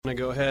I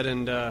go ahead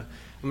and I'm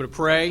going to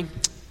pray.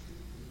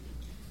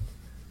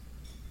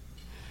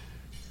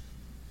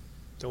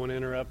 Don't want to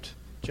interrupt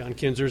John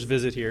Kinzer's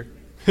visit here.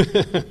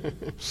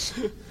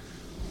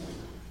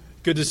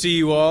 Good to see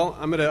you all.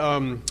 I'm going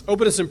to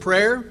open us in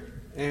prayer,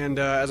 and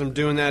as I'm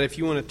doing that, if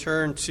you want to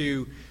turn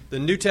to the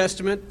New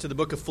Testament, to the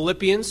book of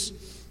Philippians,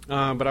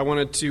 but I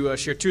wanted to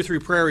share 2 or 3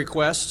 prayer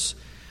requests.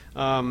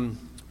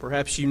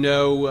 Perhaps you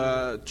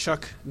know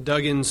Chuck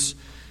Duggan's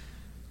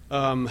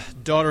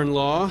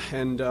daughter-in-law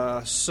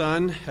and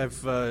son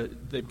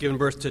they've given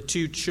birth to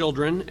 2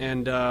 children,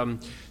 and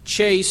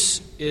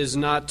Chase is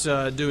not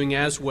doing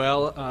as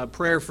well.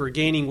 Prayer for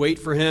gaining weight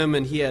for him,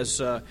 and he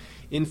has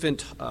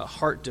infant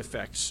heart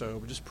defect.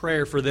 So just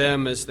prayer for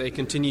them as they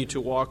continue to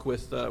walk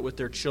with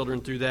their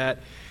children through that.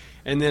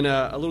 And then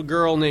a little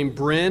girl named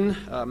Bryn,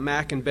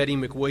 Mac and Betty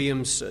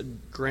McWilliams'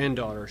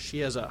 granddaughter. She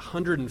has a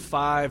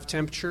 105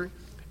 temperature,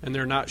 and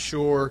they're not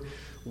sure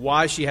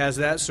why she has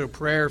that, so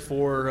prayer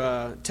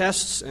for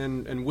tests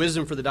and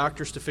wisdom for the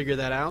doctors to figure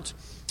that out.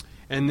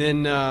 And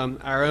then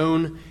our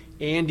own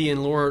Andy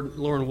and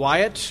Lauren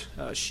Wyatt,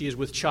 she is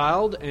with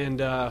child, and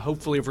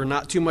hopefully for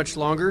not too much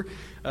longer,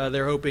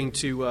 they're hoping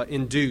to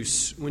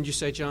induce. When did you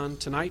say, John?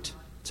 Tonight?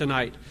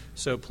 Tonight.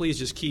 So please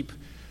just keep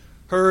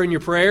her in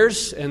your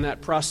prayers and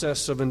that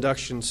process of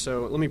induction.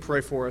 So let me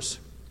pray for us.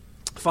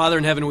 Father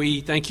in heaven,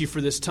 we thank you for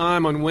this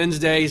time on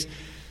Wednesdays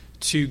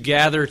to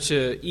gather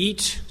to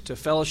eat, to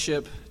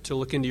fellowship, to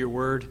look into your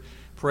word.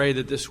 Pray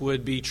that this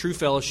would be true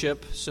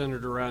fellowship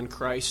centered around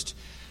Christ.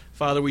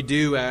 Father, we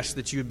do ask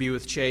that you would be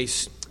with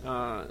Chase,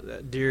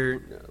 that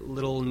dear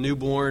little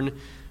newborn.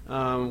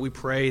 We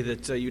pray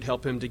that you'd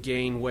help him to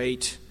gain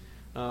weight.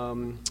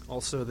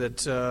 Also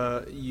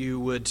that you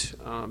would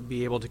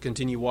be able to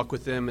continue to walk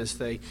with them as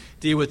they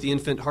deal with the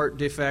infant heart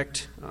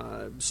defect.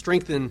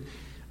 Strengthen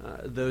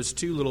those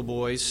 2 little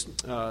boys.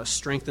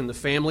 Strengthen the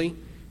family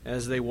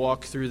as they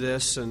walk through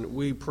this. And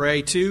we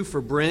pray, too,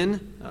 for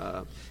Bryn.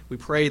 We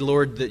pray,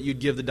 Lord, that you'd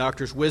give the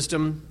doctors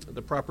wisdom,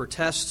 the proper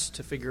tests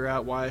to figure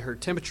out why her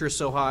temperature is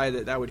so high,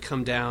 that would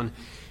come down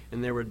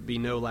and there would be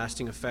no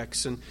lasting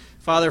effects. And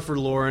Father, for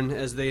Lauren,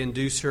 as they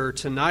induce her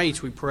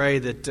tonight, we pray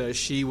that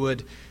she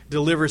would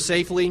deliver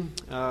safely,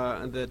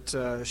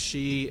 that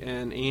she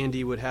and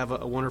Andy would have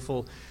a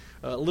wonderful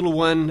little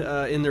one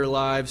in their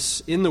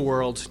lives, in the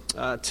world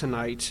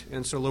tonight.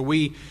 And so, Lord,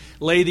 we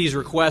lay these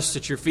requests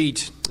at your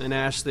feet and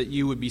ask that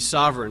you would be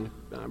sovereign,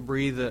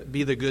 be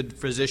the good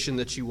physician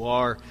that you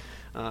are,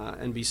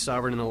 and be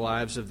sovereign in the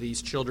lives of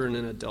these children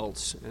and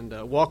adults.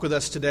 And walk with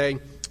us today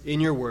in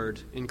your word,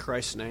 in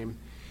Christ's name.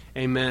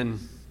 Amen.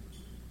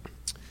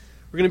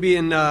 We're going to be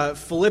in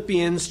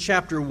Philippians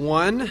chapter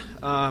 1,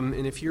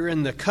 and if you're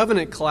in the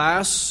covenant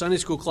class, Sunday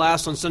school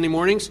class on Sunday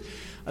mornings,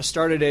 I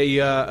started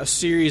a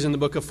series in the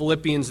book of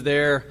Philippians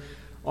there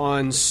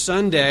on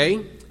Sunday.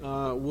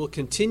 We'll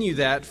continue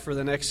that for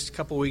the next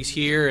couple weeks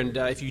here, and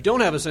if you don't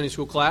have a Sunday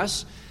school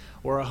class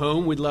or a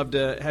home, we'd love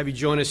to have you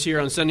join us here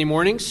on Sunday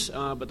mornings,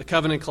 but the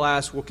covenant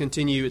class will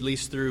continue at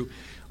least through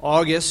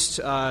August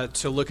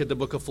to look at the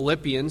book of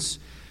Philippians.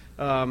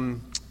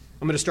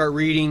 I'm going to start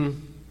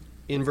reading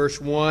in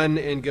verse 1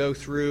 and go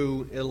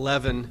through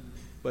 11,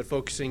 but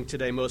focusing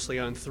today mostly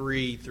on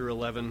 3 through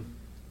 11.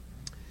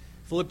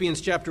 Philippians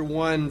chapter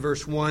 1,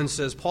 verse 1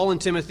 says, Paul and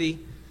Timothy,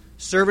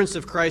 servants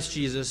of Christ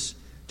Jesus,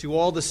 to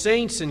all the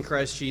saints in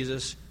Christ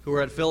Jesus who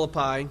are at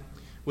Philippi,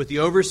 with the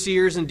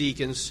overseers and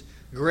deacons,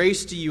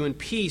 grace to you and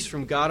peace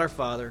from God our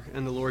Father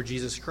and the Lord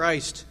Jesus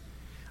Christ.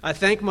 I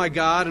thank my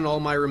God in all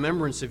my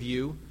remembrance of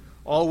you,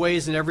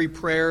 always in every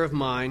prayer of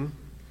mine,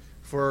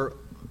 for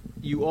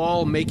you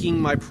all making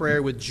my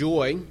prayer with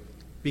joy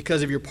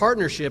because of your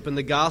partnership in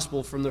the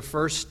gospel from the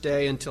first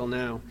day until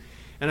now.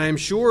 And I am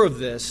sure of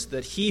this,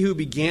 that he who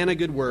began a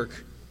good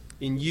work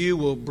in you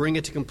will bring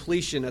it to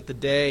completion at the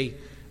day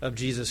of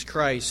Jesus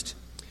Christ.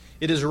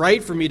 It is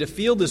right for me to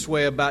feel this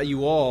way about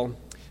you all,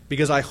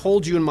 because I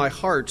hold you in my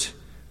heart,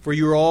 for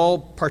you are all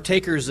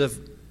partakers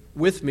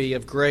with me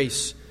of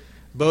grace,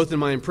 both in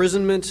my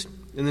imprisonment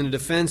and in the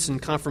defense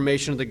and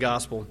confirmation of the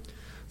gospel.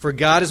 For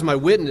God is my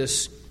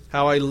witness,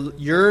 how I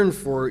yearn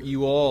for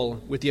you all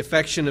with the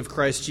affection of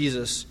Christ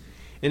Jesus.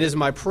 And it is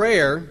my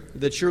prayer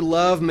that your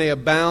love may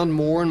abound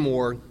more and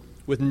more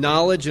with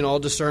knowledge and all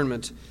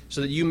discernment, so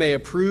that you may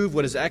approve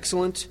what is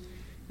excellent,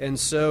 and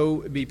so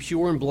be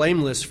pure and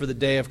blameless for the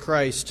day of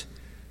Christ,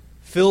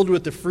 filled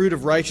with the fruit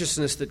of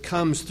righteousness that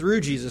comes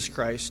through Jesus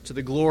Christ, to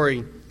the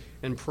glory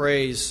and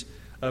praise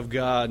of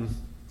God.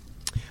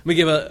 Let me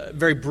give a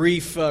very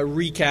brief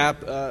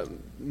recap.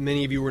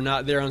 Many of you were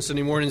not there on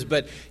Sunday mornings,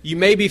 but you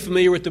may be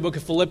familiar with the book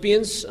of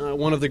Philippians,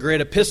 one of the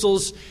great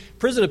epistles,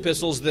 prison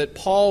epistles that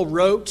Paul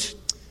wrote.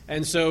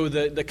 And so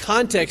the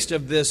context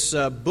of this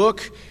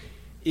book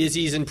is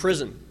he's in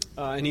prison,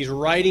 and he's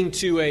writing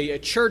to a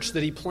church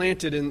that he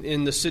planted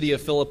in the city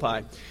of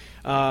Philippi.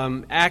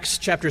 Acts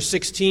chapter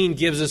 16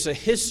 gives us a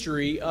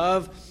history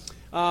of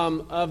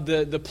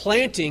the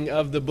planting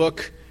of the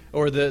book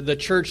or the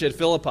church at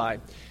Philippi.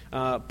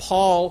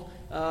 Paul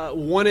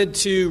wanted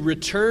to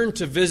return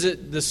to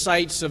visit the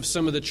sites of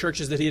some of the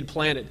churches that he had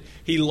planted.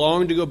 He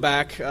longed to go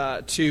back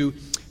to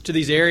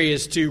these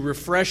areas to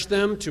refresh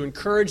them, to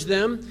encourage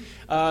them.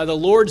 The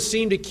Lord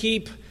seemed to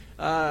keep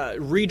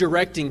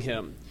redirecting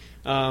him.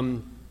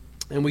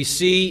 And we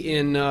see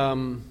in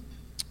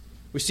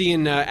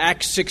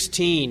Acts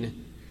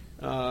 16,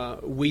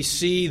 we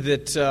see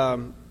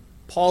that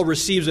Paul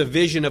receives a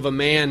vision of a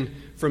man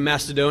from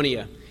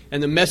Macedonia.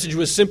 And the message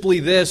was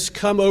simply this: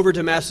 come over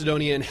to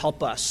Macedonia and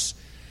help us.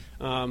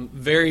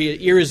 Very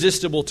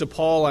irresistible to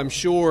Paul, I'm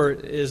sure,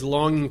 is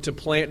longing to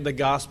plant the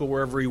gospel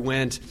wherever he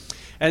went.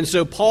 And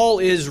so Paul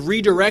is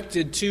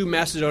redirected to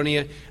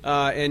Macedonia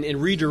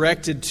and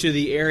redirected to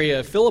the area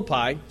of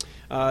Philippi.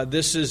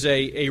 This is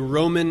a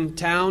Roman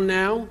town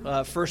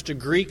now, first a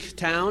Greek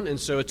town, and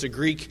so it's a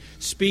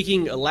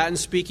Greek-speaking, a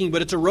Latin-speaking,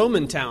 but it's a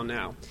Roman town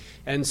now.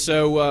 And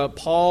so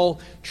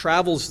Paul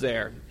travels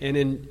there. And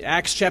in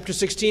Acts chapter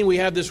 16, we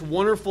have this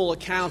wonderful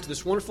account,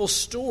 this wonderful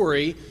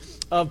story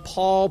of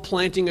Paul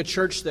planting a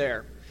church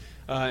there.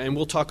 And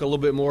we'll talk a little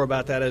bit more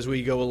about that as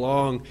we go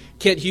along.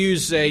 Kent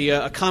Hughes,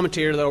 a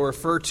commentator that I'll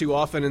refer to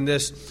often in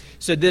this,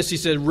 said this. He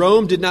said,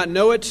 Rome did not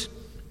know it,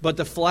 but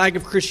the flag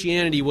of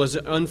Christianity was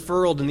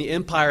unfurled in the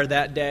empire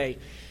that day.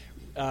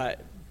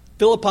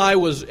 Philippi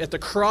was at the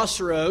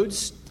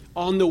crossroads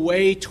on the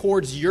way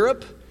towards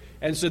Europe.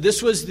 And so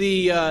this was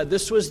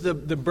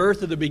the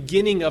birth of the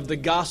beginning of the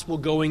gospel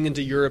going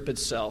into Europe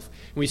itself.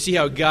 And we see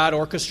how God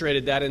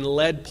orchestrated that and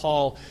led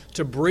Paul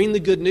to bring the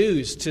good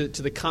news to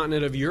the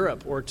continent of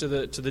Europe, or to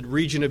the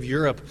region of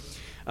Europe.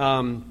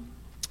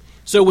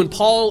 So when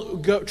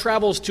Paul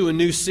travels to a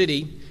new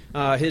city,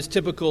 his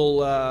typical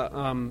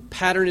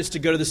pattern is to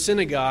go to the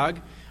synagogue.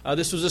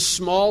 This was a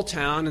small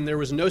town, and there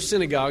was no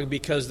synagogue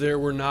because there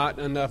were not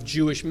enough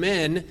Jewish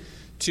men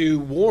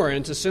to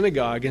warrant a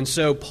synagogue. And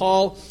so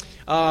Paul,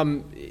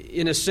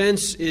 in a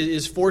sense,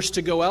 is forced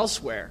to go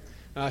elsewhere.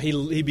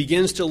 He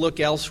begins to look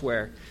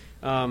elsewhere.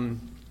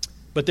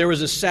 But there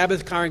was a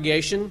Sabbath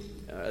congregation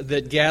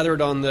that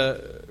gathered on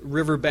the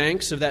river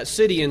banks of that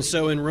city. And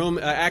so in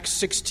Acts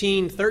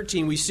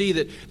 16:13, we see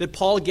that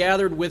Paul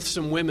gathered with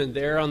some women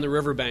there on the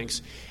river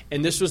banks.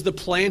 And this was the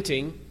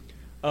planting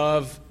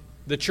of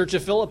the church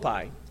of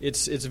Philippi,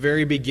 its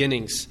very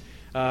beginnings.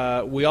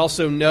 We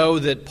also know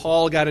that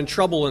Paul got in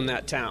trouble in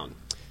that town.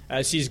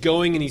 As he's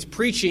going and he's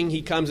preaching,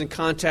 he comes in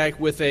contact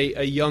with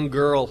a young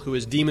girl who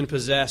is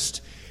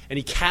demon-possessed. And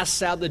he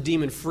casts out the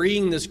demon,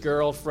 freeing this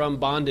girl from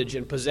bondage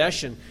and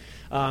possession.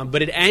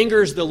 But it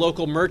angers the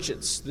local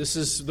merchants. This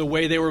is the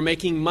way they were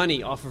making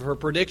money off of her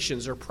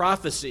predictions or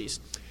prophecies.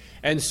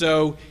 And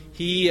so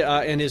he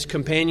and his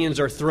companions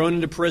are thrown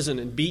into prison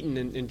and beaten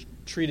and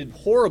treated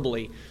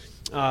horribly.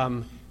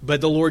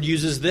 But the Lord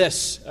uses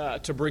this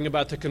to bring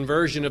about the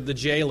conversion of the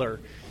jailer.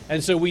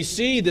 And so we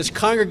see this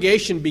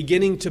congregation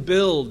beginning to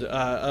build,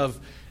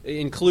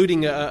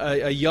 including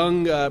a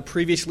young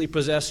previously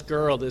possessed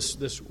girl,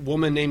 this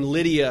woman named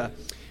Lydia,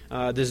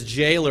 this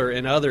jailer,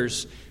 and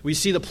others. We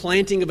see the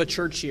planting of a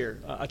church here,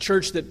 a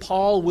church that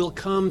Paul will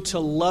come to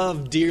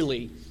love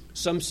dearly.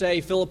 Some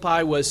say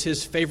Philippi was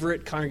his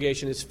favorite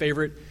congregation, his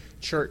favorite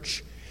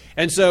church.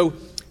 And so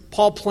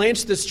Paul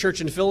plants this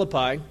church in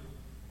Philippi,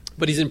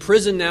 but he's in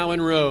prison now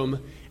in Rome,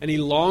 and he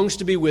longs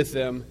to be with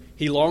them.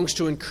 He longs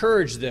to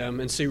encourage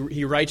them, and so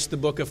he writes the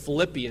book of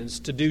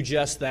Philippians to do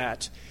just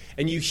that.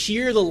 And you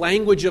hear the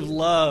language of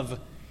love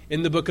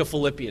in the book of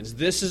Philippians.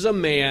 This is a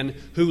man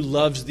who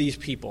loves these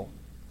people.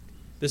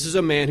 This is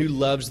a man who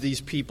loves these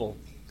people.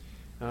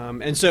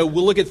 And so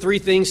we'll look at three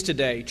things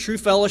today: true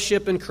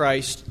fellowship in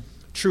Christ,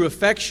 true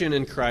affection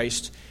in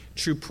Christ,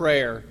 true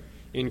prayer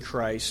in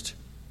Christ.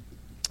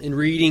 In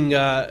reading,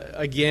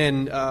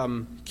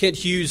 Kent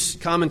Hughes'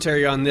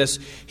 commentary on this,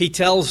 he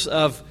tells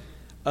of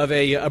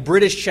a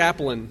British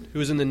chaplain who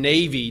was in the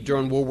Navy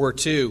during World War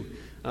II,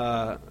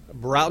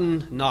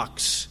 Broughton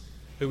Knox,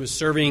 who was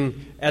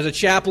serving as a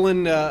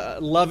chaplain,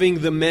 loving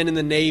the men in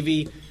the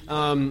Navy.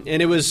 And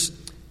it was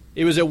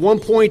at one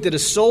point that a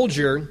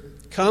soldier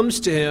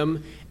comes to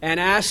him and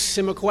asks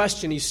him a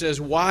question. He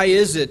says, "Why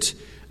is it,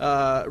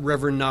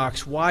 Reverend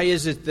Knox, why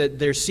is it that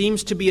there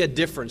seems to be a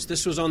difference?"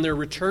 This was on their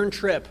return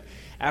trip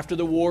after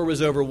the war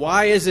was over.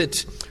 "Why is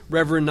it,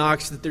 Reverend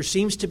Knox, that there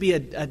seems to be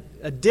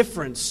a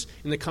difference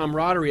in the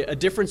camaraderie, a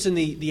difference in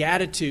the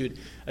attitude,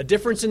 a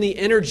difference in the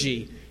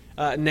energy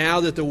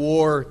now that the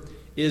war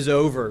is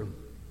over?"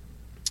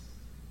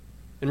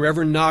 And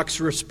Reverend Knox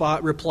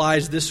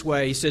replies this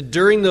way. He said,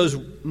 "During those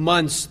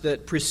months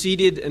that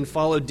preceded and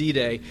followed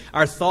D-Day,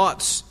 our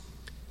thoughts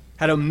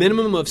had a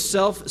minimum of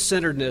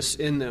self-centeredness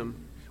in them.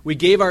 We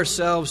gave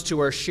ourselves to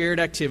our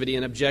shared activity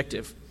and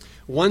objective.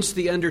 Once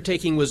the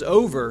undertaking was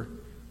over,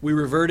 we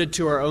reverted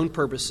to our own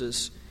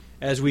purposes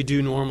as we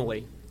do normally."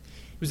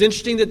 It was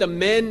interesting that the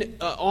men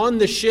on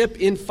the ship,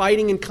 in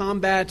fighting and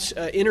combat,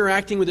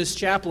 interacting with this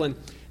chaplain,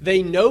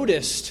 they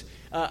noticed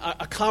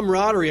a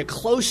camaraderie, a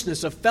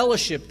closeness, a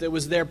fellowship that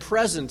was there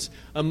present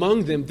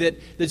among them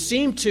that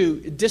seemed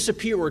to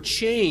disappear or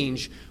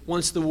change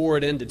once the war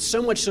had ended.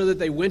 So much so that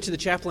they went to the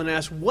chaplain and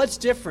asked, "What's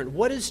different?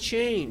 What has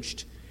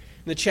changed?"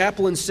 The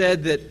chaplain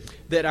said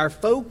that our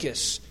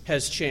focus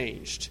has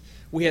changed.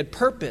 We had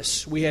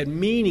purpose, we had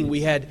meaning,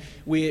 we had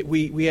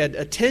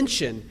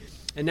attention.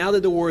 And now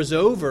that the war is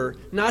over,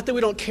 not that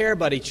we don't care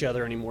about each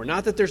other anymore,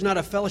 not that there's not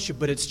a fellowship,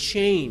 but it's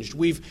changed.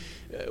 We've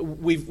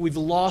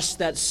lost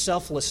that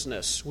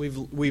selflessness.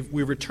 We've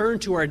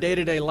returned to our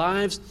day-to-day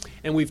lives,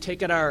 and we've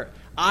taken our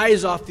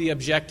eyes off the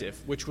objective,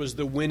 which was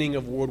the winning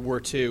of World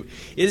War II.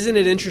 Isn't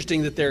it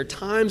interesting that there are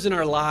times in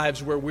our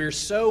lives where we're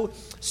so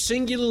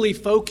singularly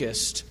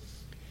focused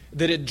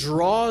that it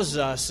draws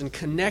us and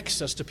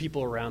connects us to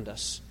people around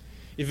us?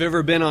 If you've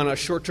ever been on a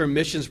short-term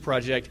missions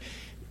project,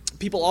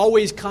 people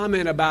always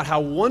comment about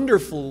how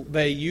wonderful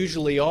they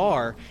usually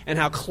are and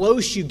how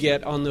close you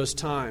get on those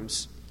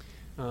times.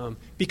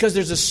 Because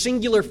there's a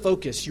singular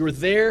focus. You're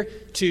there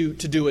to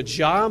do a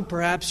job,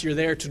 perhaps. You're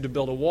there to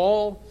build a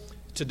wall,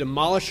 to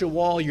demolish a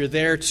wall. You're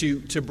there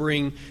to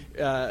bring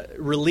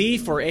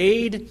relief or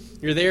aid.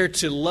 You're there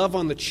to love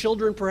on the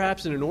children,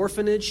 perhaps, in an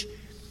orphanage.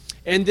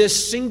 And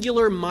this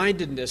singular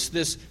mindedness,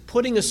 this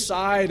putting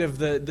aside of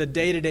the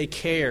day-to-day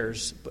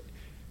cares,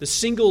 the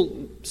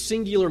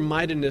singular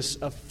mindedness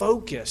of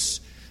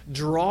focus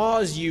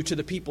draws you to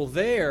the people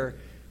there,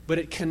 but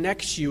it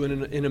connects you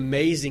in an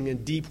amazing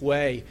and deep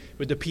way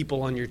with the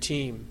people on your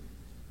team.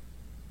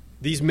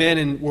 These men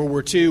in World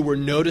War II were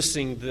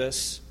noticing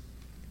this.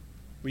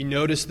 We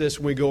notice this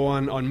when we go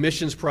on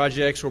missions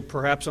projects or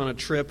perhaps on a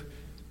trip.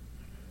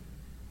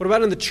 What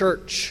about in the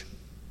church?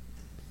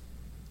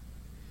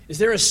 Is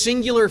there a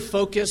singular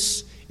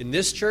focus in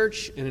this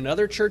church and in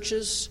other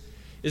churches?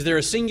 Is there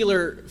a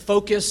singular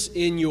focus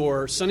in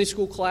your Sunday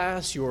school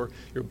class, your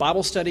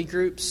Bible study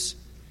groups?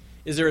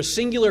 Is there a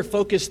singular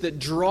focus that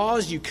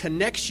draws you,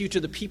 connects you to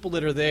the people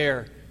that are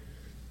there?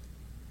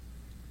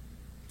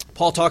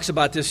 Paul talks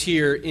about this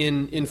here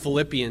in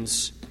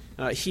Philippians.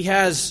 He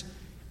has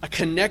a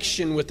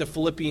connection with the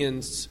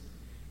Philippians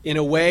in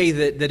a way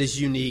that is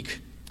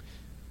unique.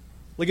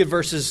 Look at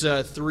verses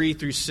 3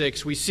 through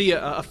 6. We see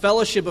a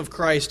fellowship of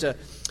Christ,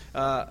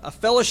 a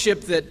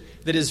fellowship that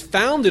is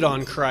founded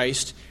on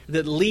Christ,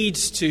 that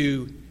leads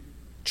to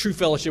true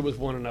fellowship with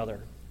one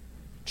another.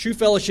 True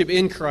fellowship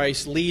in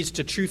Christ leads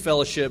to true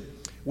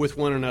fellowship with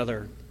one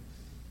another.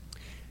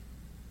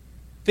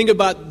 Think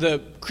about the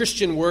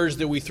Christian words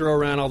that we throw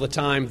around all the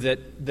time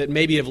that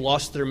maybe have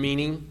lost their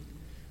meaning,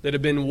 that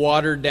have been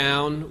watered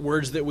down,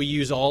 words that we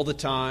use all the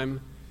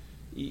time,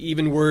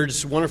 even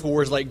wonderful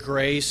words like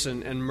grace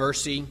and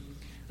mercy.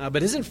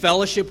 But isn't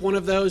fellowship one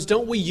of those?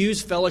 Don't we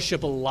use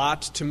fellowship a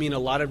lot to mean a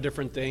lot of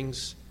different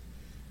things?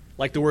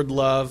 Like the word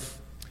love.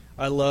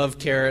 I love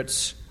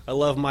carrots. I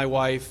love my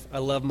wife. I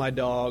love my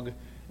dog.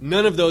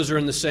 None of those are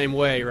in the same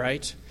way,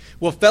 right?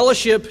 Well,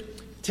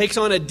 fellowship takes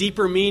on a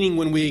deeper meaning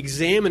when we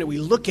examine it. We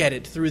look at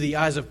it through the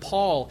eyes of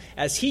Paul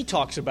as he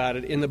talks about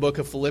it in the book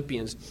of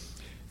Philippians.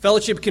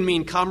 Fellowship can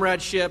mean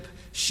comradeship,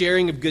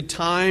 sharing of good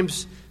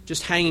times,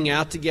 just hanging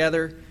out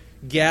together,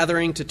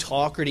 gathering to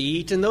talk or to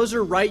eat. And those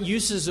are right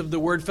uses of the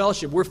word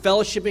fellowship. We're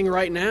fellowshipping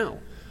right now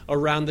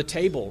around the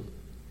table.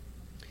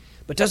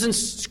 But doesn't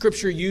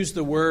Scripture use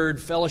the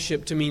word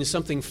fellowship to mean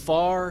something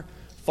far,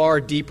 far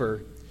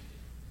deeper?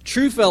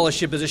 True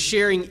fellowship is a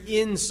sharing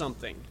in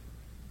something,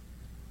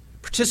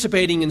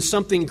 participating in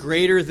something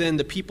greater than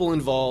the people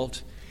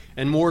involved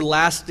and more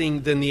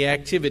lasting than the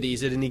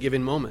activities at any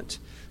given moment.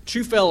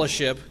 True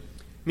fellowship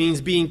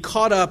means being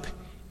caught up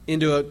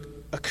into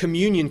a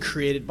communion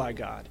created by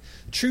God.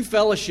 True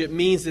fellowship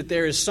means that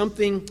there is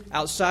something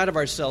outside of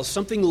ourselves,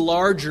 something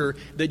larger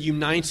that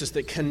unites us,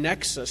 that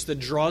connects us, that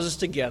draws us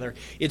together.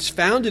 It's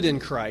founded in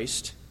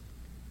Christ,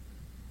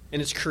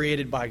 and it's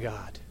created by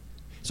God.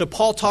 So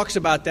Paul talks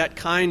about that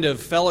kind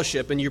of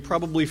fellowship, and you're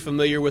probably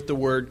familiar with the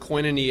word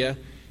koinonia.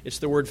 It's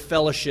the word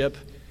fellowship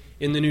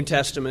in the New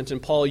Testament,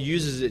 and Paul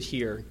uses it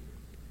here.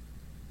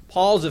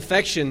 Paul's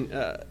affection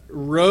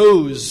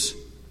rose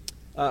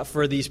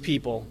for these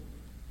people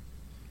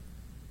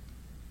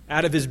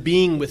out of his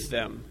being with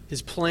them,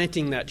 his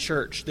planting that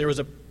church. There was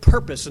a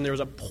purpose and there was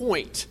a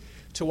point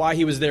to why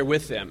he was there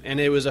with them. And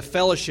it was a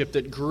fellowship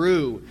that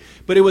grew.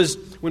 But it was,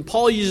 when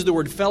Paul uses the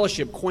word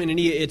fellowship,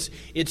 koinonia,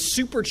 it's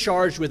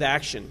supercharged with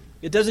action.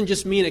 It doesn't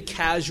just mean a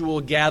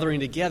casual gathering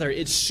together.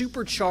 It's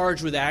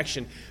supercharged with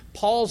action.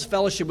 Paul's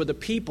fellowship with the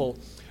people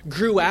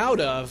grew out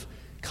of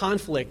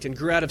conflict and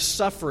grew out of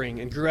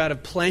suffering and grew out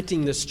of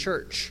planting this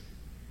church.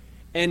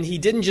 And he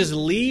didn't just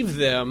leave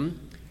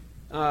them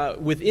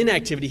with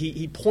inactivity.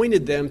 He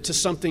pointed them to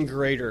something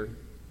greater.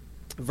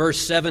 Verse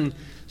 7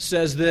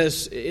 says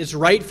this: "It's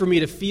right for me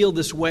to feel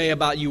this way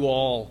about you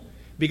all,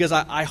 because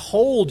I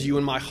hold you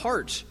in my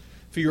heart,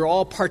 for you're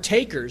all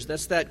partakers."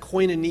 That's that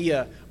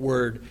koinonia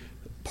word.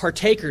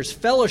 Partakers,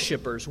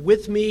 fellowshippers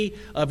with me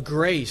of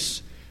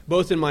grace,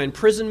 both in my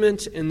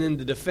imprisonment and in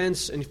the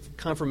defense and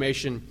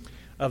confirmation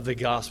of the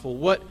gospel.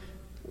 What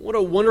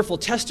a wonderful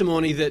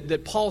testimony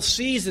that Paul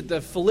sees that the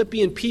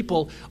Philippian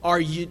people are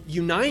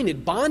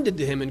united, bonded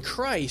to him in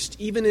Christ,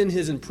 even in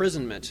his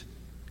imprisonment.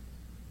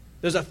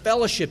 There's a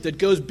fellowship that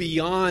goes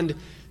beyond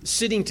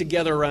sitting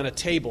together around a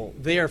table.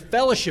 They are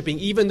fellowshipping,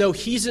 even though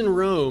he's in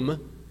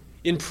Rome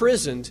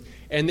imprisoned,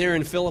 and they're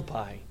in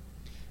Philippi.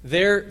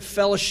 Their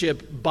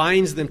fellowship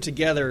binds them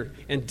together,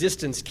 and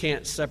distance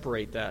can't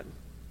separate that.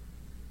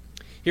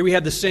 Here we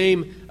have the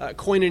same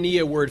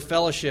koinonia word,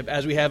 fellowship,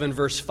 as we have in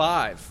verse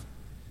 5.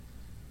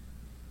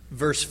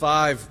 Verse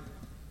 5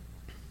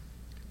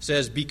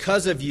 says,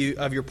 because of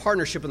your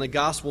partnership in the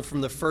gospel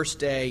from the first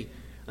day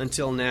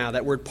until now.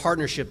 That word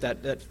partnership,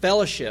 that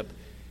fellowship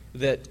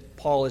that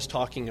Paul is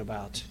talking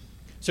about.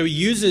 So he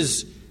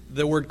uses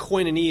the word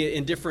koinonia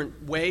in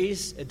different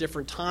ways at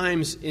different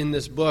times in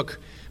this book,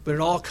 but it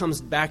all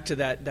comes back to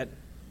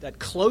that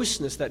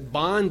closeness, that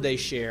bond they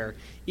share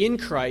in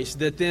Christ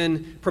that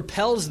then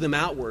propels them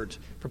outward,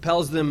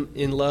 propels them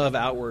in love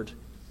outward.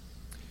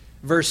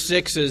 Verse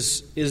 6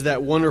 is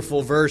that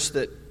wonderful verse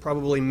that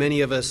probably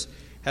many of us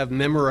have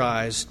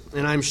memorized.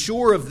 And I'm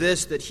sure of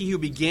this, that he who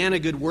began a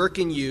good work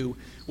in you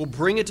will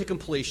bring it to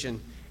completion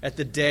at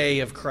the day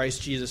of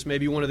Christ Jesus.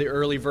 Maybe one of the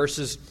early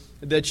verses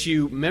that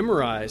you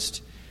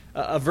memorized.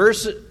 A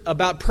verse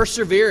about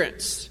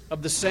perseverance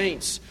of the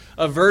saints.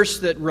 A verse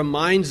that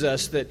reminds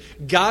us that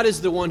God is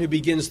the one who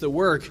begins the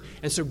work,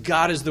 and so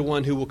God is the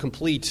one who will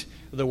complete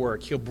the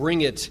work. He'll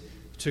bring it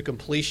to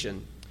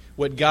completion.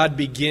 What God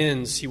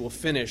begins, he will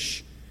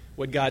finish.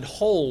 What God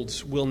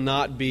holds will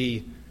not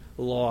be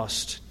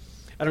lost.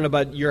 I don't know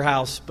about your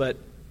house, but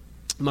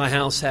my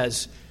house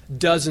has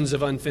dozens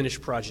of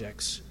unfinished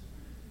projects.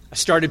 I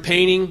started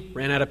painting,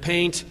 ran out of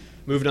paint,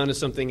 moved on to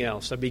something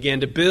else. I began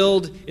to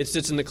build, it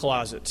sits in the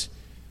closet.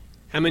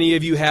 How many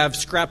of you have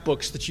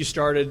scrapbooks that you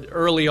started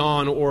early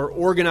on, or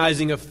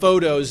organizing of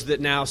photos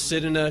that now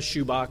sit in a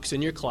shoebox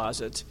in your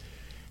closet?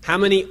 How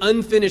many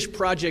unfinished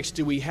projects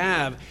do we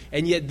have?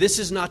 And yet this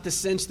is not the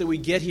sense that we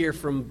get here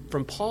from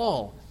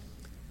Paul.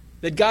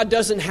 That God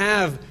doesn't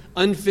have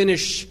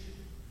unfinished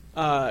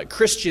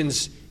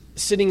Christians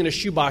sitting in a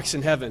shoebox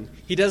in heaven.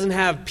 He doesn't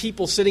have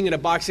people sitting in a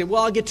box saying,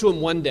 well, I'll get to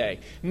him one day.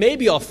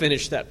 Maybe I'll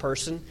finish that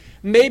person.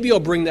 Maybe I'll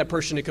bring that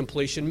person to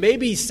completion.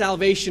 Maybe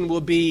salvation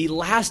will be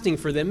lasting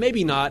for them.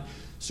 Maybe not.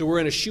 So we're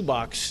in a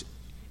shoebox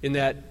in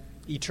that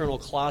eternal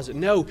closet.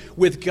 No,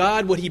 with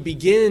God, what he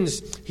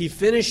begins, he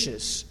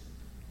finishes.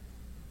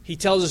 He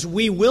tells us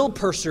we will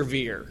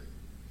persevere.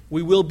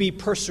 We will be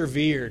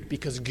persevered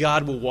because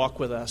God will walk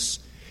with us.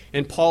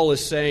 And Paul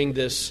is saying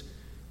this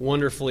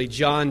wonderfully.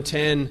 John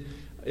 10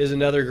 is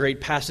another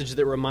great passage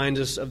that reminds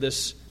us of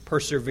this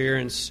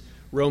perseverance.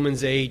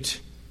 Romans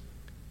 8.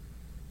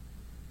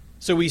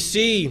 So we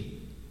see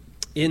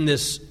in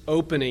this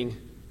opening,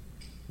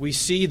 we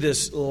see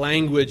this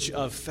language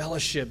of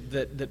fellowship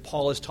that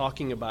Paul is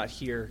talking about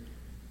here.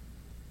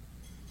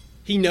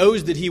 He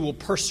knows that he will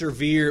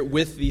persevere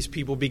with these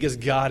people because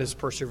God is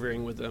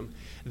persevering with them.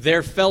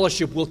 Their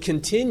fellowship will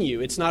continue.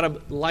 It's not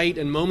a light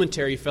and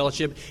momentary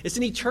fellowship. It's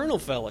an eternal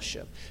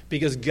fellowship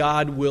because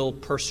God will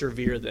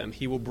persevere them.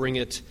 He will bring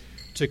it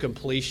to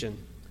completion.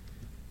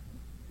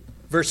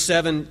 Verse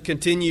 7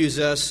 continues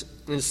us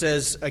and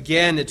says,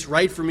 again, it's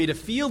right for me to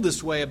feel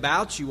this way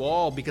about you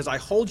all because I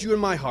hold you in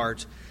my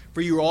heart,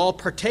 for you are all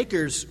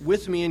partakers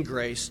with me in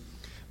grace,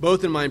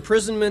 both in my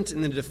imprisonment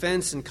and in the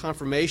defense and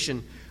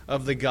confirmation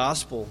of the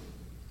gospel.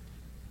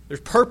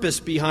 There's purpose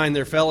behind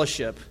their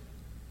fellowship.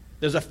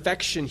 There's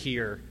affection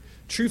here.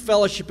 True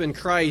fellowship in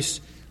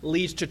Christ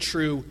leads to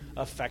true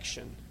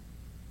affection.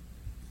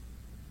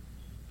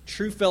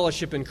 True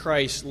fellowship in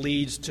Christ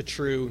leads to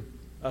true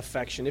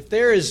affection. If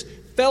there is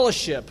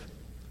fellowship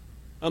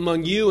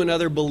among you and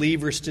other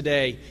believers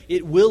today,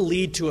 it will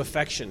lead to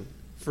affection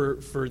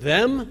for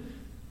them,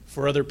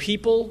 for other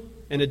people,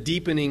 and a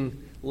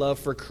deepening love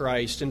for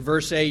Christ. In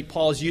verse 8,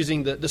 Paul is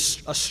using a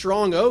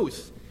strong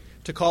oath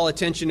to call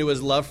attention to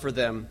his love for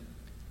them.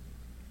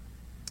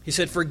 He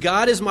said, for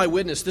God is my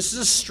witness. This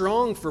is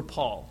strong for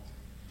Paul.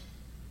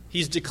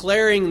 He's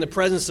declaring in the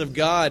presence of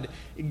God,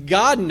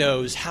 God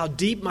knows how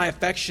deep my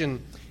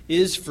affection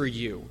is for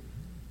you.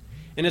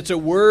 And it's a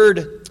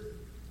word,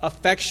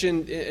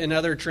 affection, in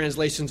other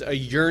translations, a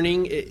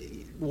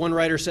yearning. One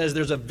writer says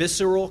there's a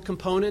visceral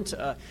component,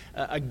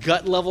 a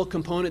gut-level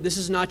component. This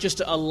is not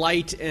just a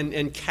light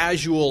and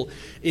casual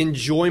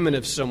enjoyment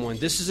of someone.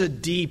 This is a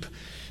deep,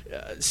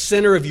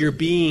 center of your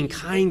being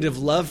kind of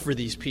love for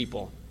these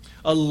people.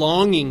 A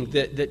longing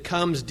that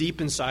comes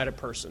deep inside a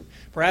person.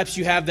 Perhaps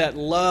you have that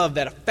love,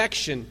 that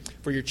affection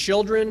for your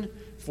children,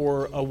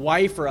 for a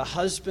wife or a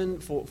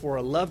husband, for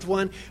a loved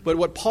one. But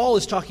what Paul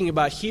is talking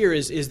about here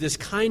is this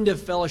kind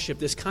of fellowship,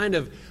 this kind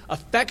of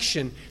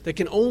affection that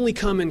can only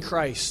come in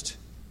Christ.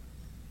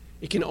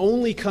 It can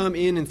only come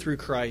in and through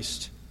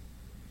Christ.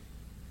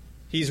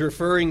 He's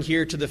referring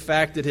here to the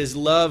fact that his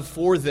love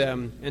for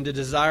them and the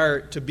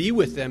desire to be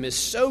with them is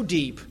so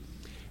deep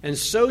and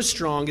so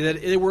strong that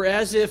it were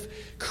as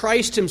if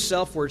Christ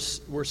himself were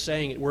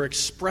saying it. We're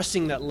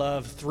expressing that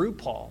love through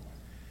Paul.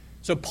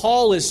 So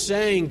Paul is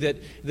saying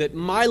that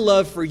my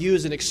love for you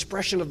is an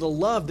expression of the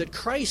love that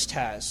Christ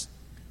has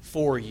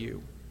for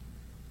you.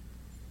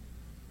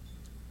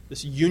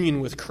 This union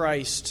with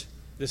Christ,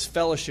 this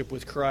fellowship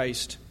with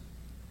Christ.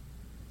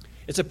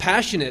 It's a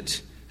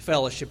passionate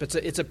fellowship.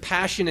 It's a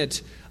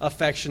passionate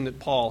affection that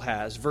Paul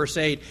has. Verse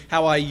 8,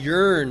 how I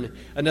yearn,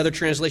 another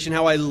translation,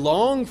 how I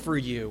long for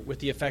you with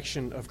the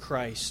affection of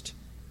Christ.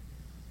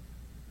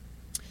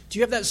 Do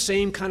you have that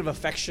same kind of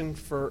affection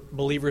for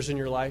believers in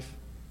your life?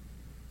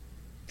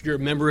 If you're a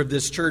member of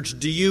this church,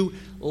 do you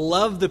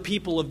love the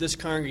people of this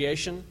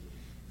congregation?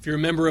 If you're a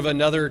member of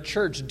another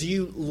church, do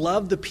you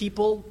love the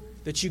people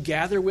that you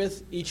gather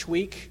with each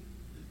week?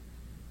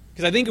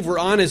 Because I think if we're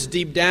honest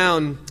deep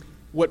down,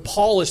 what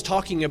Paul is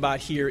talking about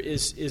here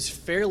is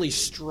fairly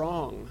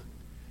strong.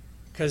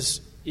 Because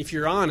if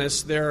you're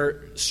honest, there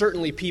are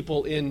certainly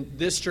people in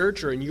this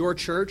church or in your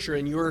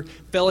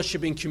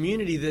fellowshipping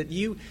community that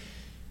you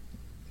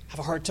have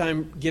a hard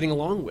time getting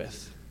along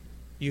with.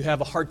 You have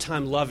a hard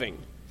time loving.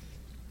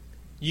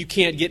 You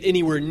can't get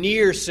anywhere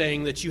near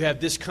saying that you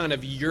have this kind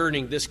of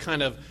yearning, this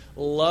kind of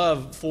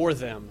love for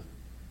them.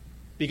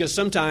 Because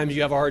sometimes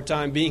you have a hard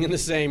time being in the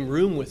same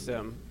room with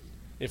them,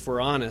 if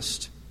we're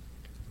honest.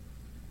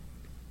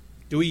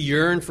 Do we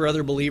yearn for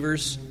other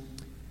believers,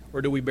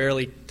 or do we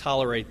barely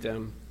tolerate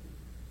them?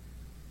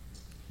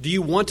 Do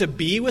you want to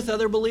be with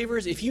other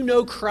believers? If you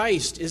know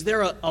Christ, is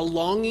there a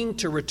longing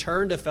to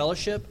return to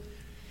fellowship?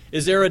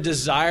 Is there a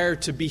desire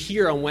to be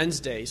here on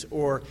Wednesdays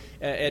or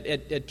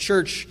at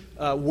church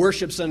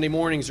worship Sunday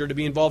mornings, or to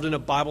be involved in a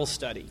Bible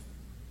study?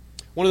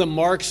 One of the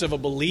marks of a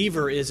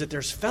believer is that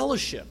there's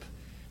fellowship.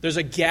 There's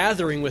a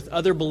gathering with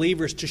other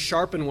believers to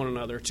sharpen one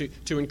another,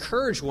 to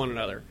encourage one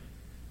another,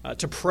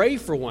 to pray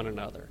for one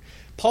another.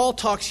 Paul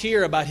talks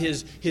here about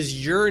his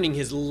yearning,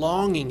 his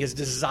longing, his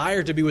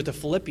desire to be with the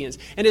Philippians.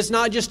 And it's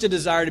not just a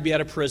desire to be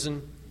out of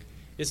prison.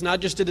 It's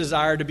not just a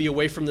desire to be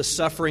away from the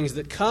sufferings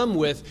that come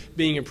with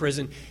being in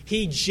prison.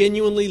 He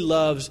genuinely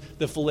loves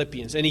the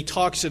Philippians. And he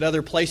talks at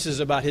other places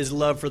about his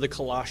love for the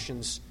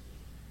Colossians,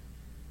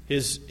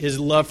 his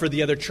love for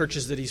the other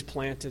churches that he's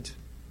planted.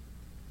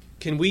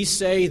 Can we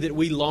say that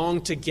we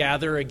long to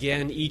gather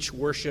again each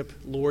worship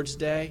Lord's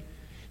Day?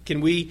 Can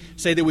we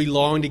say that we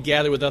long to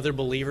gather with other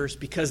believers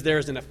because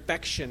there's an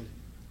affection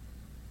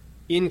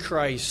in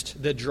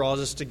Christ that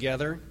draws us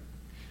together?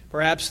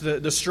 Perhaps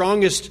the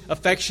strongest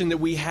affection that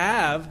we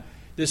have,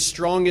 this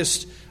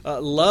strongest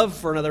love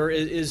for another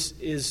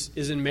is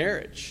in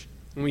marriage.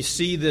 And we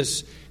see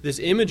this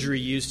imagery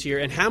used here.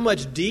 And how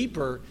much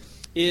deeper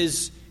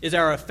is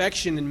our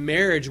affection in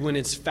marriage when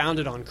it's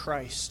founded on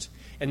Christ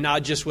and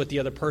not just what the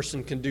other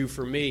person can do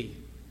for me?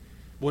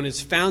 When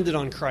it's founded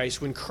on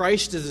Christ, when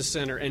Christ is the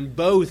center and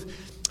both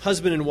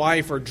husband and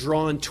wife are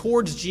drawn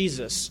towards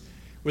Jesus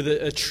with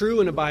a true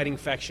and abiding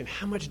affection,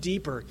 how much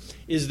deeper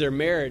is their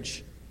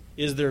marriage?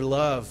 Is their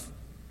love?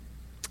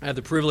 I had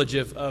the privilege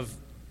of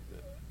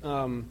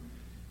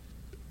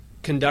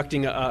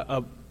conducting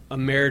a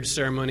marriage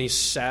ceremony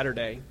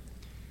Saturday.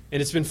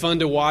 And it's been fun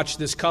to watch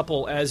this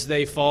couple as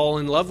they fall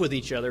in love with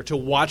each other, to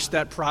watch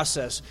that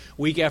process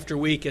week after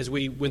week as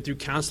we went through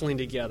counseling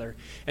together,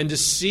 and to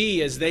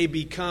see as they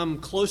become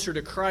closer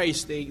to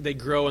Christ, they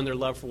grow in their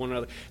love for one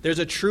another. There's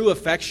a true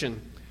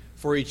affection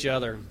for each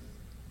other.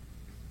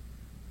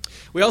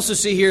 We also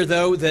see here,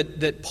 though,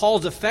 that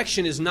Paul's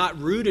affection is not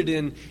rooted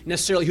in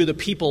necessarily who the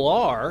people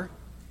are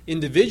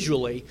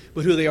individually,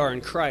 but who they are in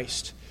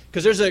Christ.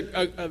 Because there's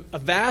a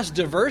vast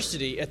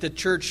diversity at the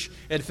church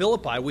at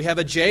Philippi. We have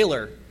a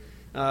jailer.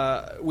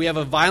 We have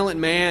a violent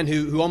man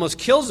who almost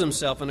kills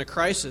himself in a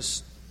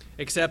crisis,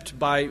 except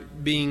by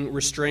being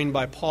restrained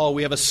by Paul.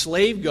 We have a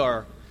slave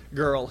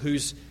girl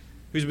who's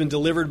been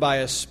delivered by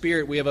a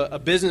spirit. We have a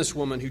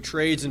businesswoman who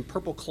trades in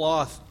purple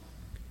cloth.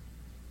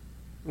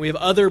 We have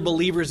other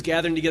believers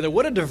gathering together.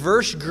 What a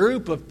diverse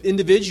group of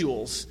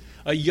individuals.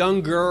 A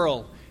young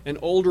girl, an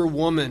older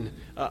woman,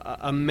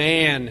 a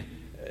man,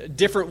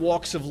 different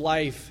walks of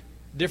life,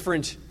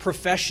 different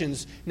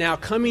professions now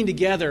coming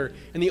together.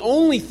 And the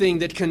only thing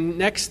that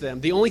connects them,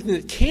 the only thing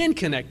that can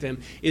connect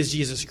them is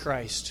Jesus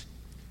Christ.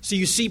 So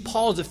you see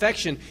Paul's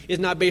affection is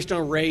not based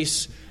on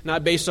race,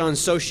 not based on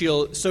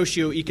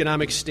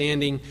socioeconomic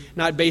standing,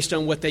 not based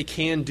on what they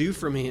can do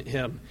for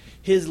him.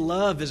 His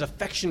love, his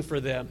affection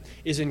for them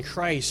is in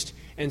Christ,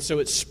 and so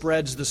it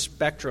spreads the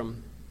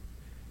spectrum.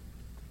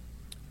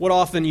 What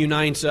often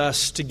unites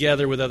us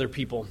together with other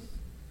people?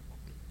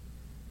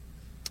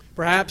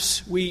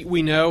 Perhaps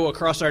we know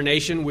across our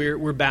nation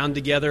we're bound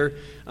together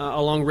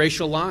along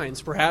racial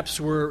lines. Perhaps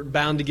we're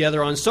bound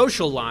together on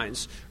social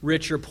lines,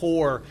 rich or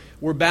poor.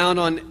 We're bound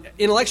on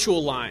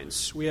intellectual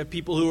lines. We have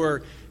people who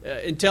are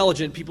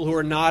intelligent, people who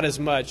are not as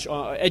much,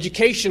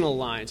 educational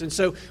lines. And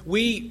so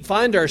we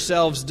find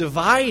ourselves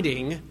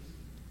dividing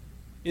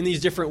in these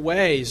different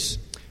ways.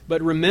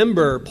 But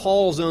remember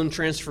Paul's own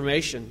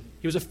transformation.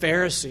 He was a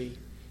Pharisee.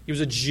 He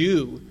was a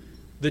Jew,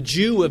 the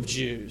Jew of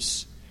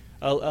Jews,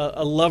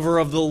 a lover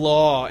of the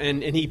law,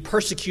 and he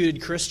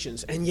persecuted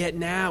Christians. And yet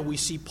now we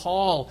see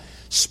Paul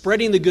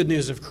spreading the good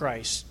news of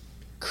Christ,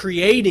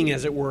 creating,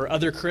 as it were,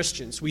 other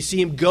Christians. We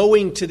see him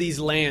going to these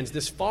lands,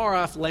 this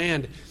far-off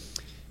land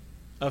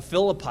of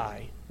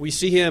Philippi. We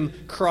see him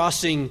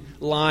crossing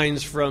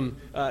lines from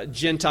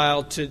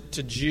Gentile to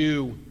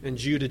Jew and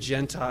Jew to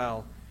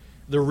Gentile,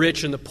 the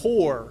rich and the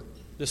poor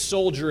the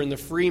soldier and the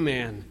free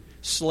man,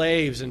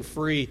 slaves and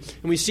free.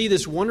 And we see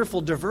this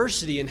wonderful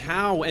diversity in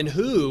how and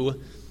who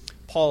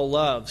Paul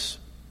loves.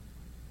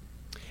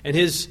 And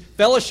his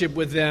fellowship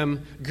with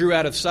them grew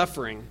out of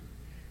suffering.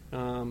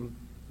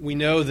 We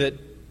know that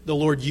the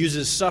Lord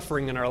uses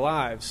suffering in our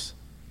lives.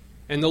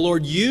 And the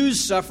Lord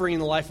used suffering in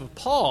the life of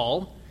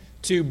Paul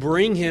to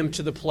bring him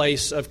to the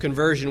place of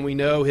conversion. We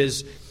know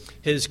his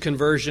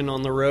conversion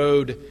on the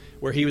road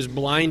where he was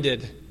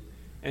blinded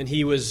and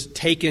he was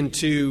taken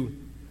to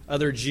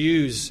other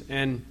Jews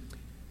and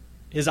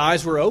his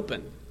eyes were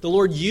open. The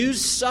Lord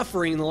used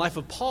suffering in the life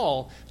of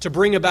Paul to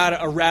bring about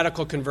a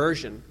radical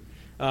conversion.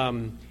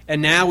 And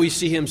now we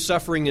see him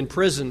suffering in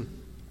prison,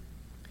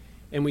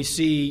 and we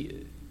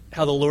see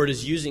how the Lord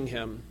is using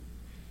him.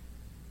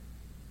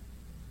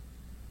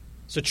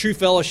 So true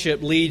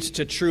fellowship leads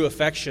to true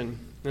affection.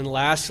 And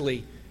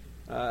lastly,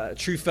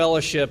 true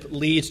fellowship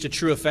leads to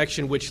true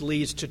affection, which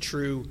leads to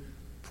true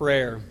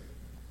prayer.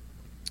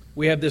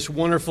 We have this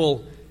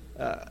wonderful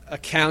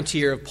account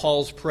here of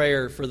Paul's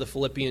prayer for the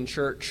Philippian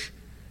church.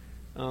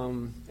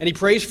 And he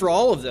prays for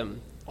all of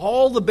them.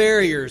 All the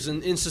barriers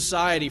in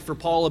society for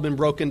Paul have been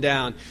broken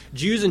down.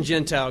 Jews and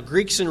Gentile,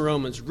 Greeks and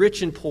Romans,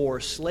 rich and poor,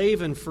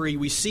 slave and free.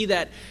 We see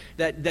that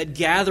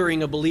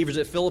gathering of believers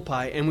at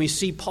Philippi, and we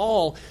see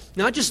Paul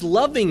not just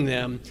loving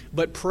them,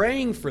 but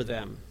praying for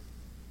them.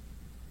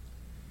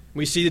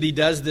 We see that he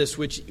does this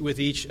with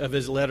each of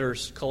his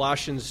letters.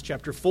 Colossians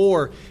chapter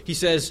 4, he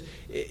says,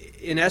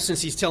 in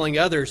essence, he's telling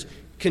others,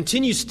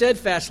 continue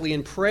steadfastly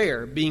in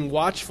prayer, being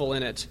watchful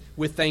in it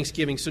with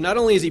thanksgiving. So not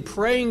only is he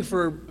praying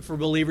for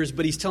believers,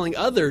 but he's telling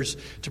others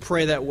to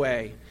pray that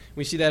way.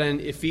 We see that in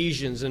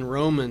Ephesians and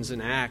Romans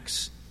and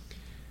Acts.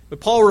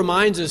 But Paul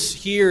reminds us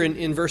here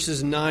in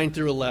verses 9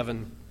 through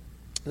 11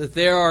 that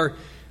there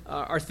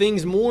are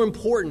things more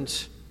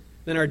important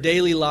than our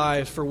daily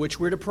lives for which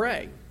we're to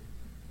pray.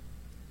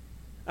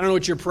 I don't know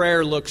what your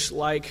prayer looks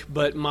like,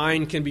 but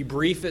mine can be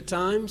brief at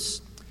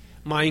times.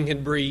 Mine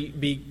can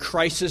be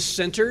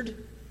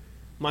crisis-centered.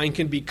 Mine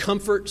can be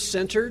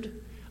comfort-centered.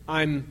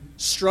 I'm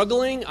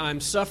struggling, I'm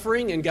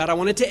suffering, and God, I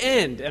want it to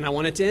end, and I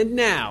want it to end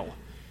now.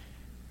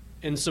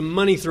 And some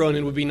money thrown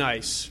in would be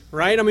nice,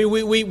 right? I mean,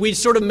 we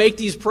sort of make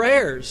these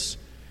prayers.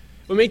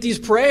 We make these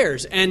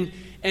prayers, and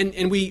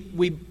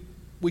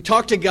we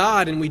talk to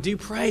God, and we do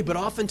pray, but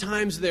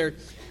oftentimes they're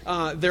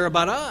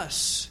about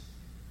us.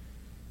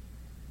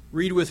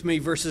 Read with me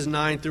verses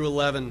 9 through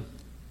 11.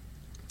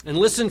 And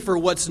listen for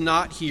what's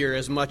not here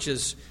as much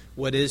as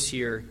what is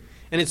here.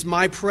 And it's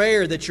my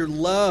prayer that your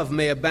love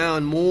may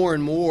abound more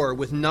and more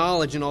with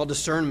knowledge and all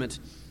discernment,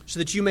 so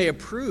that you may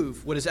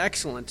approve what is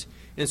excellent,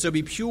 and so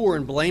be pure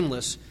and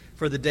blameless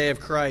for the day of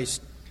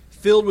Christ,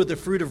 filled with the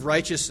fruit of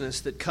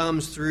righteousness that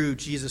comes through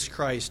Jesus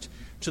Christ,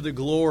 to the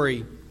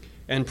glory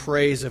and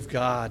praise of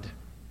God.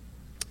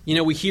 You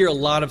know, we hear a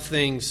lot of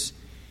things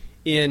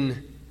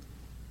in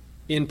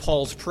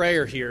Paul's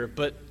prayer here,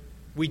 but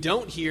we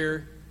don't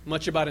hear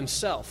much about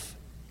himself.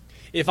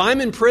 If I'm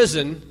in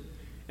prison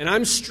and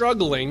I'm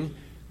struggling,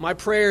 my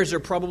prayers are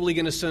probably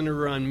going to center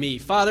around me.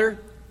 Father,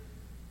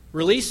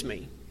 release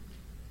me.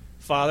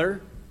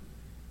 Father,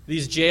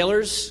 these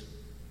jailers,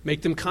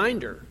 make them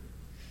kinder.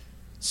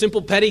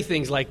 Simple petty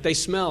things like they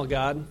smell,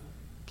 God.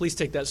 Please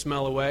take that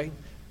smell away.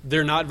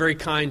 They're not very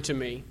kind to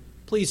me.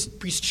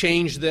 Please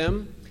change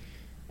them.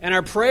 And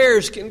our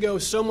prayers can go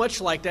so much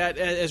like that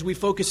as we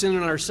focus in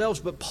on ourselves.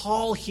 But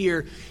Paul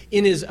here,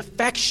 in his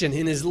affection,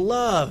 in his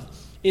love,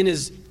 in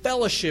his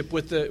fellowship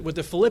with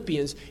the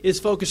Philippians, is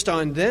focused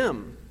on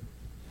them.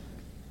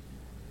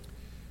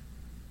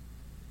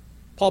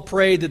 Paul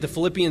prayed that the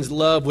Philippians'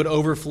 love would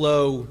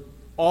overflow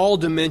all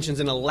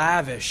dimensions in a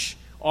lavish,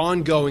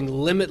 ongoing,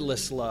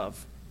 limitless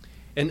love.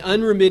 An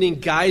unremitting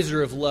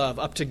geyser of love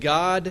up to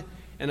God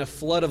and a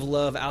flood of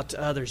love out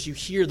to others. You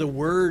hear the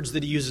words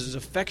that he uses,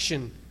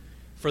 affection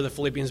for the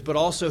Philippians, but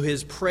also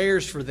his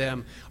prayers for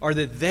them are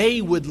that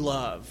they would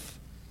love.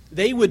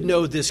 They would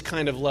know this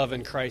kind of love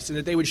in Christ, and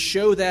that they would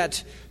show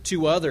that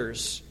to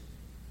others.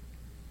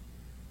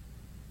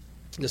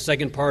 The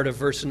second part of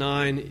verse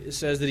 9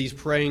 says that he's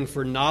praying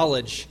for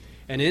knowledge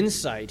and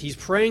insight. He's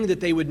praying that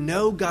they would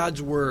know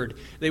God's word.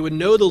 They would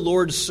know the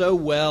Lord so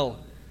well.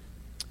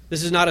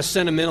 This is not a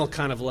sentimental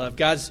kind of love.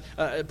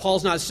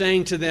 Paul's not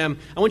saying to them,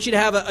 I want you to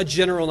have a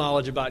general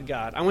knowledge about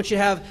God. I want you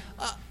to have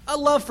a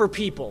love for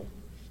people.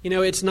 You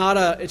know, it's not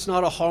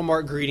a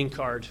Hallmark greeting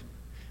card.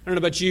 I don't know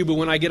about you, but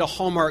when I get a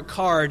Hallmark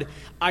card,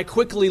 I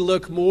quickly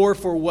look more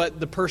for what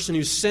the person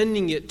who's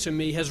sending it to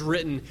me has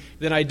written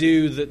than I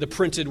do the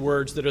printed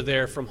words that are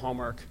there from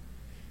Hallmark.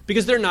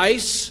 Because they're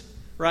nice,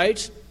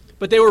 right?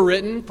 But they were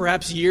written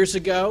perhaps years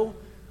ago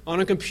on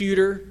a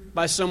computer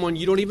by someone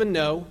you don't even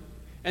know.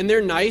 And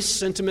they're nice,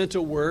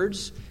 sentimental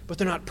words, but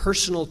they're not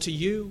personal to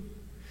you.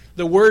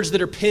 The words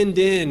that are pinned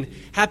in,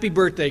 happy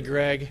birthday,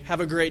 Greg, have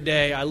a great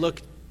day. I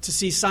look to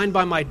see signed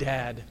by my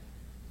dad,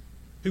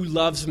 who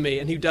loves me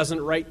and who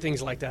doesn't write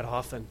things like that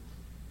often.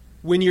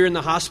 When you're in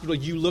the hospital,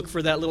 you look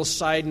for that little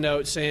side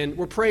note saying,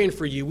 we're praying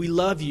for you, we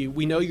love you,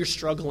 we know you're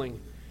struggling.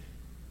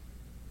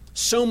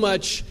 So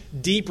much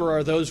deeper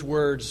are those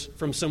words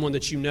from someone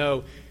that you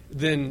know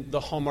than the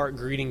Hallmark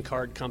greeting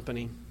card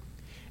company.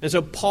 And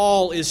so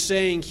Paul is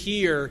saying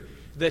here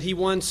that he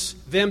wants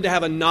them to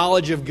have a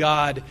knowledge of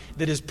God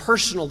that is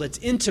personal, that's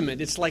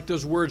intimate. It's like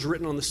those words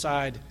written on the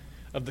side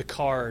of the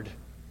card.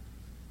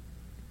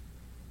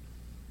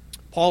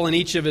 Paul, in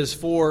each of his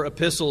 4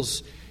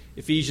 epistles,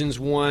 Ephesians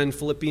 1,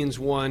 Philippians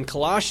 1,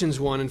 Colossians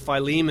 1, and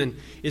Philemon,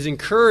 is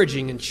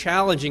encouraging and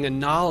challenging a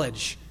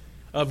knowledge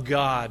of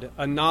God,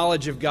 a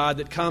knowledge of God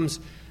that comes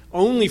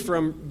only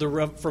from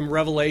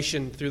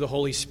revelation through the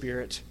Holy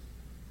Spirit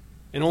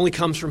and only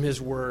comes from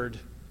His Word.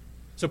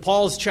 So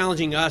Paul is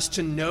challenging us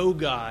to know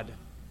God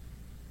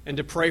and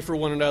to pray for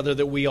one another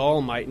that we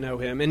all might know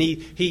Him. And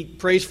he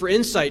prays for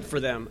insight for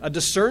them, a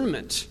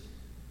discernment,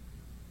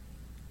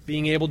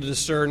 being able to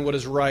discern what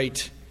is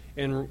right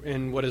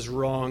and what is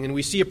wrong. And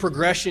we see a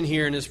progression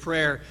here in his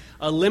prayer,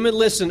 a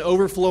limitless and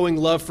overflowing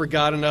love for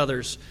God and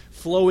others,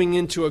 flowing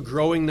into a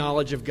growing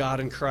knowledge of God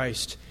and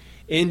Christ,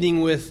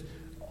 ending with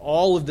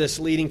all of this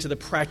leading to the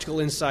practical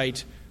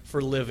insight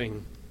for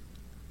living.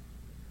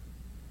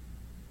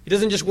 He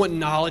doesn't just want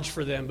knowledge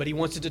for them, but he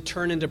wants it to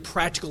turn into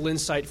practical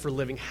insight for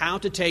living, how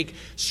to take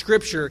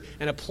Scripture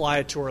and apply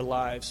it to our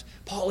lives.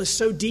 Paul is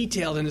so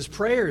detailed in his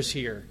prayers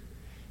here.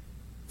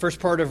 First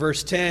part of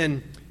verse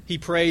 10, he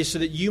prays so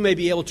that you may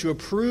be able to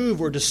approve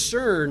or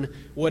discern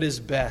what is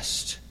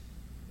best.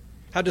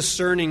 How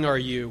discerning are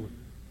you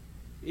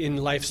in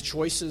life's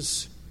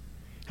choices?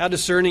 How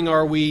discerning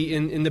are we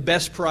in the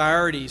best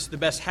priorities, the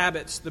best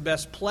habits, the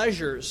best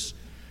pleasures?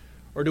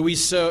 Or do we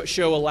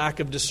show a lack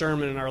of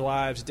discernment in our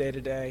lives day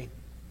to day?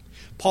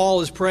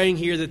 Paul is praying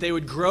here that they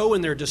would grow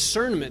in their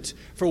discernment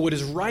for what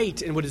is right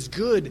and what is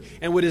good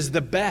and what is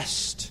the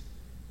best.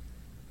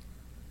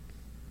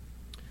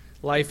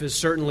 Life is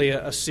certainly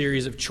a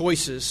series of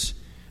choices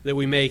that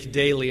we make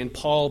daily, and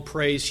Paul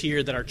prays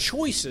here that our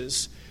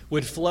choices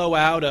would flow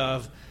out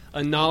of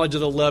a knowledge of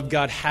the love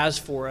God has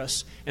for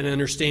us and an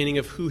understanding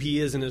of who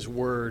He is in His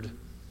Word.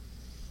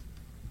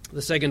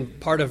 The second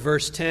part of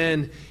verse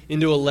 10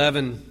 into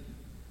 11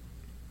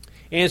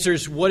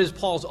 answers what is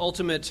Paul's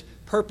ultimate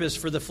purpose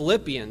for the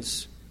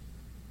Philippians.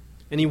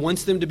 And he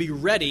wants them to be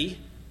ready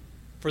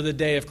for the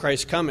day of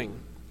Christ's coming.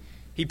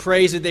 He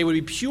prays that they would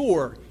be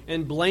pure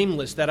and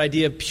blameless, that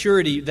idea of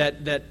purity,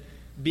 that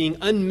being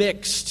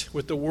unmixed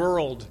with the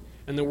world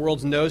and the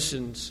world's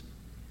notions.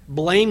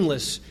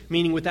 Blameless,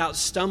 meaning without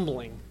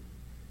stumbling,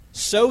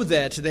 so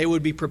that they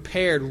would be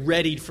prepared,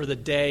 ready for the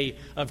day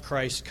of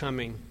Christ's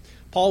coming.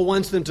 Paul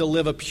wants them to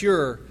live a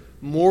pure,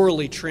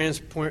 morally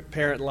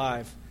transparent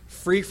life,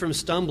 free from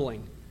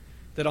stumbling,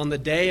 that on the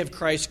day of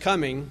Christ's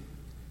coming,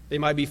 they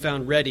might be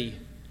found ready,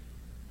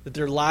 that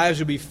their lives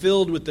would be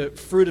filled with the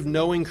fruit of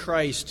knowing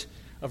Christ,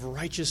 of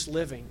righteous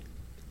living.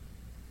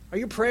 Are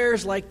your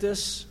prayers like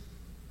this?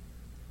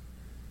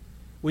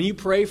 When you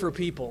pray for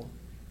people,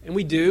 and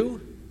we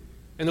do,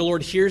 and the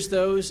Lord hears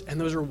those, and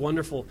those are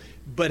wonderful,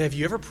 but have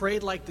you ever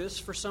prayed like this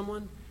for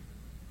someone?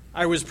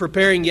 I was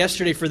preparing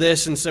yesterday for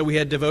this, and so we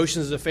had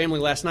devotions as a family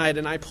last night,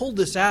 and I pulled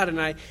this out, and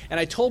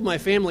I told my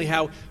family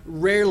how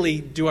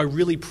rarely do I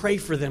really pray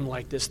for them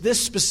like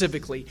this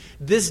specifically,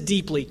 this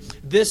deeply,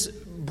 this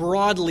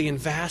broadly and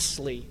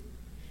vastly.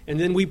 And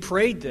then we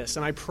prayed this,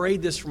 and I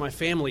prayed this for my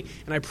family,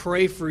 and I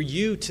pray for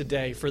you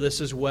today for this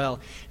as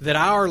well, that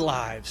our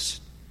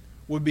lives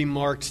would be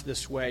marked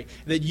this way,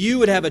 that you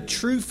would have a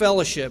true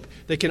fellowship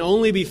that can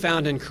only be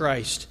found in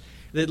Christ,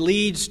 that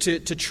leads to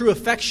true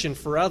affection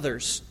for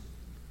others,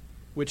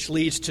 which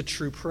leads to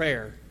true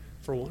prayer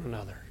for one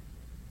another.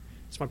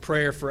 It's my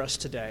prayer for us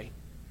today.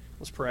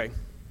 Let's pray.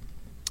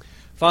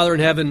 Father in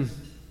heaven,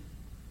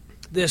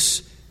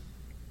 this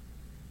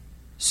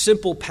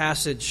simple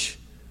passage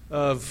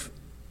of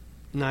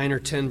 9 or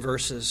 10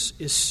 verses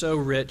is so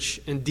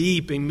rich and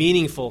deep and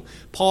meaningful.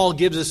 Paul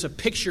gives us a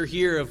picture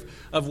here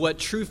of what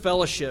true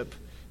fellowship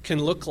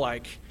can look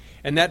like.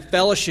 And that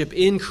fellowship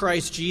in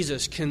Christ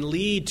Jesus can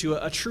lead to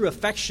a true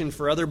affection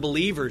for other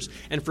believers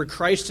and for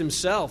Christ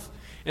Himself,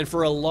 and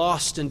for a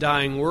lost and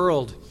dying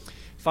world,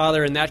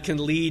 Father, and that can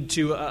lead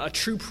to a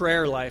true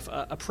prayer life,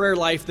 a prayer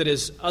life that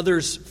is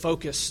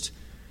others-focused,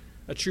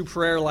 a true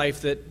prayer life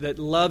that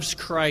loves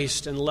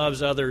Christ and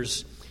loves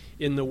others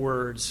in the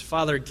words.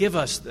 Father, give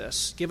us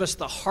this. Give us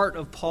the heart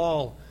of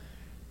Paul.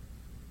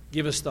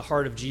 Give us the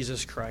heart of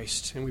Jesus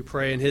Christ. And we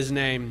pray in His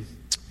name,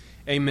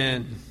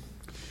 amen.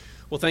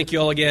 Well, thank you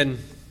all again